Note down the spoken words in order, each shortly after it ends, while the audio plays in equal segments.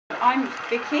I'm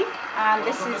Vicky, and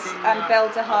this is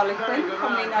Belle de Harlequin,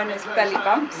 commonly known as Belly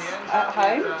Bumps at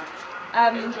home.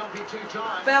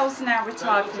 Belle's now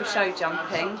retired from show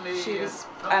jumping. She was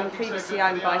previously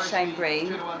owned by Shane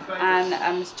Green and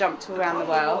has jumped all around the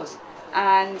world.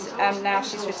 And now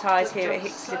she's retired here at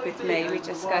Hickstead with me. We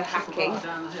just go hacking,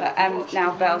 but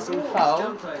now Belle's in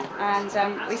foal.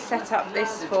 And we set up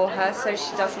this for her so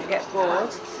she doesn't get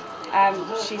bored.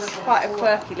 She's quite a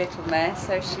quirky little mare,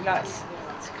 so she likes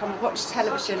to come watch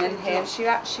television in here. She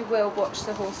actually will watch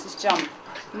the horses jump.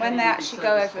 And when they actually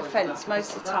go over a fence,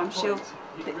 most of the time she'll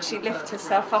lift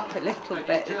herself up a little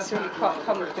bit. It's really quite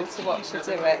comical to watch her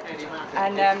do it.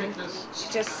 And she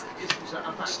just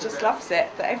loves it.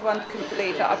 But everyone couldn't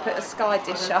believe it. I put a sky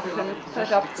dish up and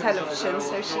put up a television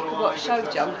so she could watch show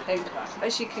jumping.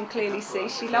 As you can clearly see,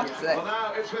 she loves it.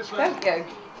 Don't you?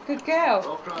 Good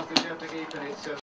girl.